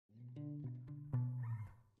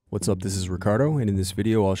What's up, this is Ricardo, and in this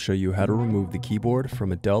video I'll show you how to remove the keyboard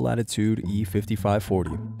from a Dell Latitude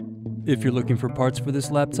E5540. If you're looking for parts for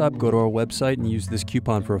this laptop, go to our website and use this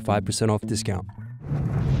coupon for a 5% off discount.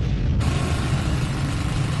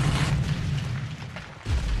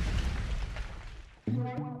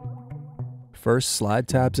 First, slide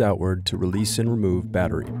tabs outward to release and remove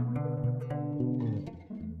battery.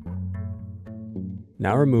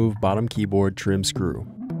 Now remove bottom keyboard trim screw.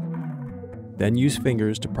 Then use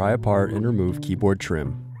fingers to pry apart and remove keyboard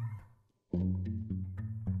trim.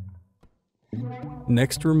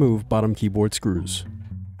 Next, remove bottom keyboard screws.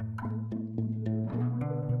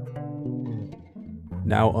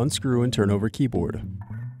 Now unscrew and turn over keyboard.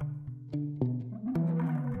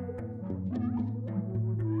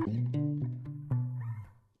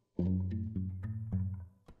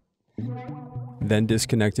 Then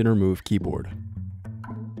disconnect and remove keyboard.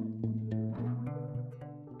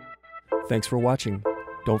 Thanks for watching.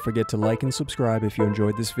 Don't forget to like and subscribe if you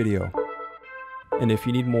enjoyed this video. And if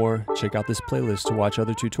you need more, check out this playlist to watch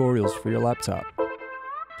other tutorials for your laptop.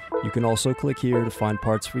 You can also click here to find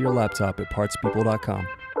parts for your laptop at partspeople.com.